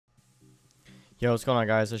Yo, what's going on,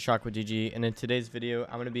 guys? It's Shawk with DG, and in today's video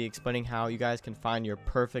I'm going to be explaining how you guys can find your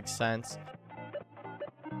perfect sense.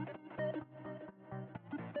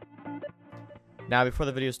 Now, before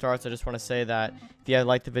the video starts, I just want to say that if you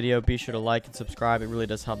liked the video, be sure to like and subscribe. It really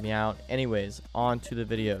does help me out. Anyways, on to the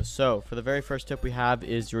video. So for the very first tip we have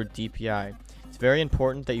is your DPI. It's very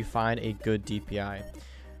important that you find a good DPI.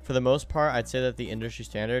 For the most part, I'd say that the industry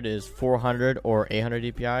standard is 400 or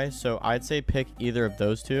 800 DPI, so I'd say pick either of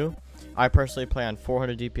those two. I personally play on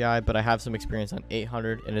 400 DPI, but I have some experience on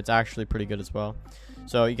 800, and it's actually pretty good as well.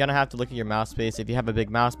 So you're gonna have to look at your mouse space. If you have a big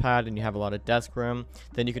mouse pad and you have a lot of desk room,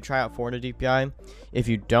 then you can try out 400 DPI. If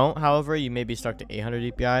you don't, however, you may be stuck to 800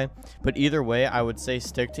 DPI, but either way, I would say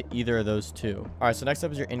stick to either of those two. All right, so next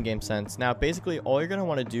up is your in-game sense. Now, basically, all you're gonna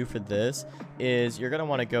wanna do for this is you're gonna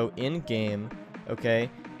wanna go in-game, okay,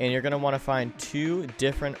 and you're going to want to find two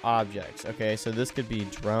different objects. Okay, so this could be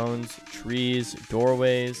drones, trees,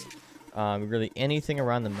 doorways, really anything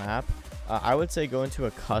around the map. I would say go into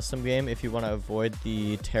a custom game if you want to avoid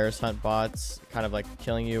the terrorist hunt bots kind of like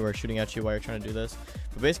killing you or shooting at you while you're trying to do this.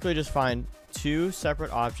 But basically just find two separate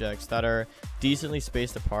objects that are decently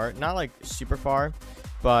spaced apart, not like super far,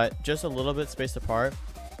 but just a little bit spaced apart,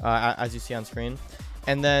 as you see on screen.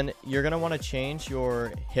 And then you're going to want to change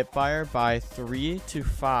your hipfire by 3 to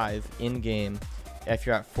 5 in-game if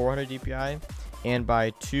you're at 400 DPI, and by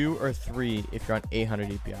 2 or 3 if you're on 800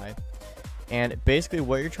 DPI. And basically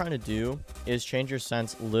what you're trying to do is change your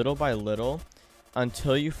sense little by little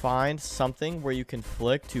until you find something where you can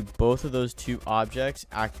flick to both of those two objects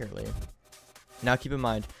accurately. Now keep in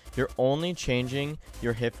mind, you're only changing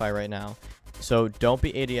your hipfire right now. So don't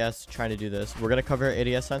be ADS trying to do this. We're going to cover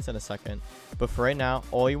ADS sense in a second. But for right now,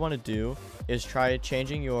 all you want to do is try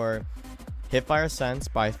changing your hipfire sense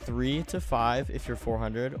by 3 to 5 if you're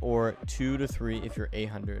 400 or 2 to 3 if you're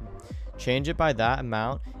 800. Change it by that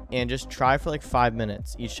amount and just try for like 5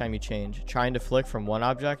 minutes each time you change, trying to flick from one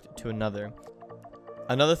object to another.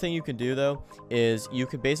 Another thing you can do though is you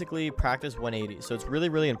can basically practice 180. So it's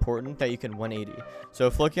really important that you can 180.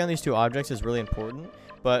 So flicking on these two objects is really important,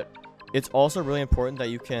 but it's also really important that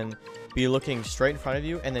you can be looking straight in front of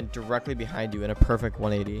you and then directly behind you in a perfect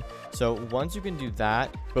 180. So once you can do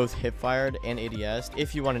that, both hipfired and ADS,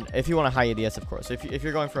 if you want a high ADS, of course. If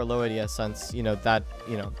you're going for a low ADS sense,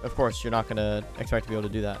 of course you're not gonna expect to be able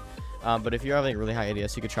to do that. But if you're having a really high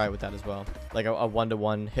ADS, you could try it with that as well, like a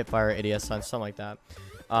 1-to-1 hipfire ADS sense, something like that.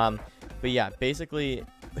 But yeah, basically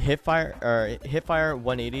hipfire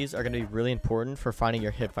 180s are going to be really important for finding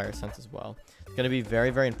your hipfire sense as well. It's going to be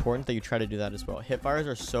very important that you try to do that as well. Hipfires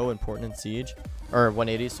are so important in Siege, or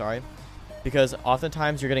 180s, sorry, because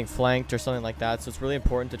oftentimes you're getting flanked or something like that. So it's really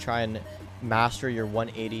important to try and master your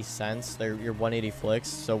 180 sense, your 180 flicks.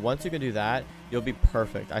 So once you can do that, you'll be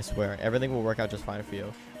perfect. I swear, everything will work out just fine for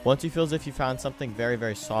you. Once you feel as if you found something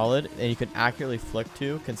very solid and you can accurately flick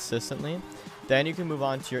to consistently, then you can move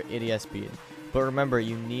on to your ADS speed. But remember,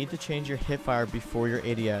 you need to change your hipfire before your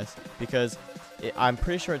ADS, because I'm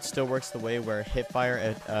pretty sure it still works the way where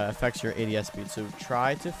hipfire affects your ADS speed. So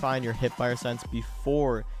try to find your hipfire sense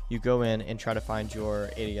before you go in and try to find your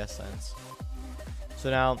ADS sense. So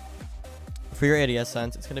now, for your ADS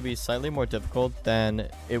sense, it's going to be slightly more difficult than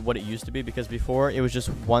what it used to be, because before it was just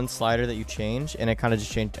one slider that you changed and it kind of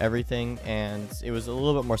just changed everything, and it was a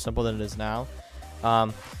little bit more simple than it is now.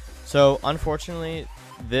 So unfortunately,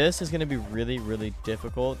 this is going to be really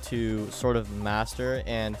difficult to sort of master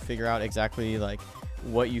and figure out exactly like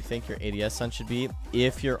what you think your ADS sense should be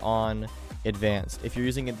if you're on advanced. If you're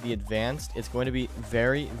using the advanced, it's going to be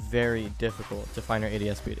very difficult to find your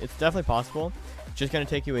ADS speed. It's definitely possible, it's just going to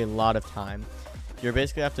take you a lot of time. You're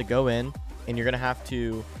basically have to go in and you're going to have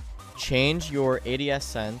to change your ADS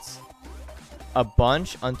sense a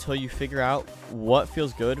bunch until you figure out what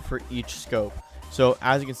feels good for each scope. So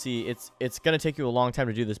as you can see, it's going to take you a long time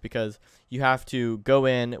to do this, because you have to go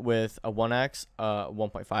in with a 1x,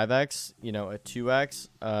 1.5x, a 2x,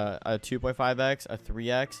 a 2.5x, a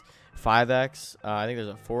 3x, 5x, I think there's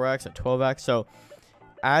a 4x, a 12x. So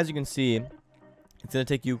as you can see, it's going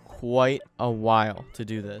to take you quite a while to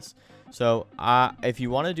do this. So if you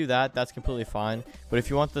want to do that, that's completely fine. But if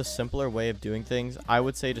you want the simpler way of doing things, I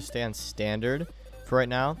would say to stay on standard for right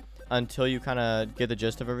now until you kind of get the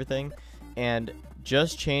gist of everything. And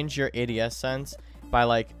just change your ADS sense by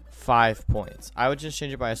like 5 points. I would just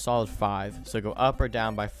change it by a solid 5. So go up or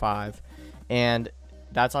down by 5. And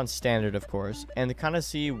that's on standard, of course. And to kind of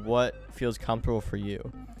see what feels comfortable for you.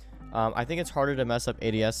 I think it's harder to mess up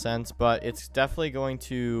ADS sense, but it's definitely going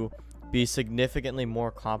to be significantly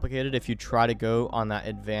more complicated if you try to go on that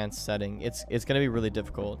advanced setting. It's going to be really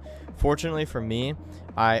difficult. Fortunately for me,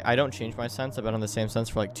 I don't change my Sens. I've been on the same Sens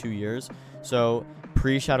for like 2 years. So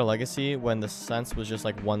pre-Shadow Legacy, when the Sens was just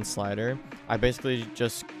like one slider, I basically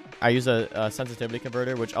just use a sensitivity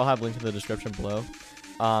converter, which I'll have linked in the description below.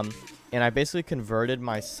 And I basically converted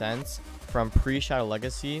my Sens from pre-Shadow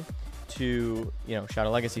Legacy to, you know, Shadow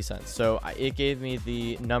Legacy Sens. So it gave me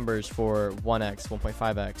the numbers for 1x,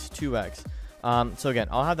 1.5x, 2x. So again,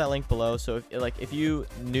 I'll have that link below. So if you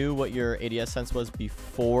knew what your ADS Sens was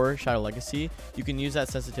before Shadow Legacy, you can use that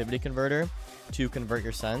sensitivity converter to convert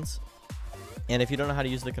your Sens. And if you don't know how to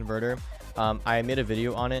use the converter, I made a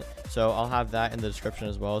video on it, so I'll have that in the description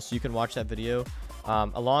as well, so you can watch that video.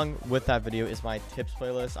 Along with that video is my tips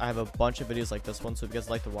playlist. I have a bunch of videos like this one, so if you guys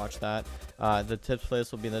like to watch that, the tips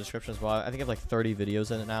playlist will be in the description as well. I think I have like 30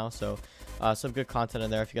 videos in it now, so some good content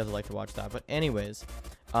in there if you guys would like to watch that. But anyways,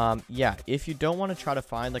 yeah, if you don't want to try to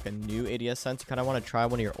find like a new ADS Sens, you kind of want to try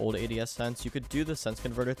one of your old ADS Sens, you could do the Sens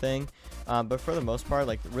converter thing, but for the most part,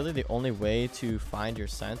 like really the only way to find your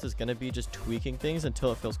Sens is going to be just tweaking things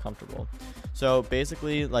until it feels comfortable. So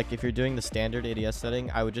basically, like if you're doing the standard ADS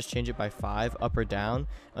setting, I would just change it by 5 up or down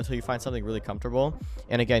until you find something really comfortable.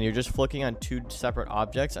 And again, you're just flicking on 2 separate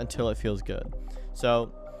objects until it feels good.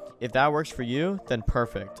 So if that works for you, then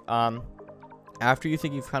perfect. After you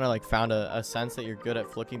think you've kind of like found a Sens that you're good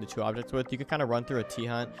at flicking the 2 objects with, you can kind of run through a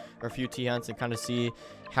T-hunt or a few T-hunts and kind of see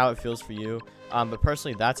how it feels for you. But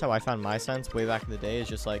personally, that's how I found my Sens way back in the day, is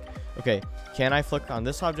just like, okay, can I flick on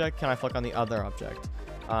this object? Can I flick on the other object?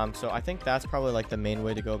 So I think that's probably like the main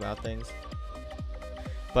way to go about things.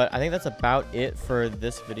 But I think that's about it for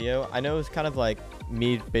this video. I know it's kind of like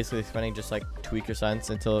me basically explaining just like tweak your Sens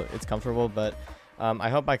until it's comfortable, but I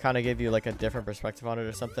hope I kind of gave you like a different perspective on it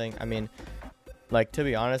or something. I mean, like, to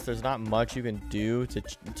be honest, there's not much you can do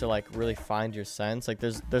to like really find your Sens. Like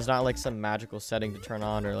there's not like some magical setting to turn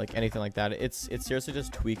on or like anything like that. It's seriously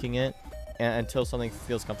just tweaking it until something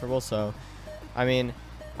feels comfortable. So I mean,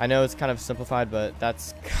 I know it's kind of simplified, but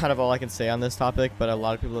that's kind of all I can say on this topic. But a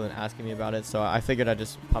lot of people have been asking me about it, so I figured I'd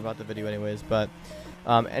just pop out the video anyways. But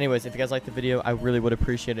anyways, if you guys like the video, I really would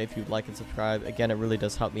appreciate it if you'd like and subscribe. Again, it really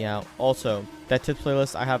does help me out. Also, that tips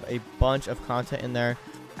playlist, I have a bunch of content in there.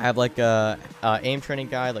 I have like a aim training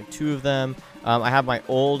guide, like 2 of them. I have my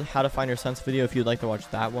old how to find your Sens video if you'd like to watch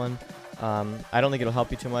that one. I don't think it'll help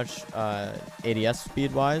you too much ADS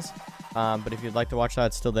speed wise, but if you'd like to watch that,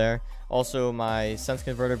 it's still there. Also, my Sens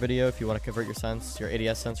converter video, if you want to convert your Sens, your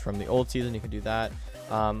ADS Sens from the old season, you can do that.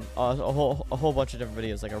 A whole bunch of different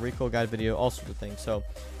videos, like a recoil guide video, all sorts of things. So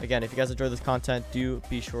again, if you guys enjoy this content, do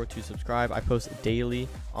be sure to subscribe. I post daily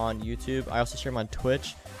on YouTube. I also stream on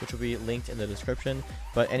Twitch, which will be linked in the description.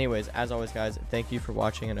 But anyways, as always guys, thank you for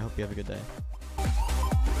watching, and I hope you have a good day.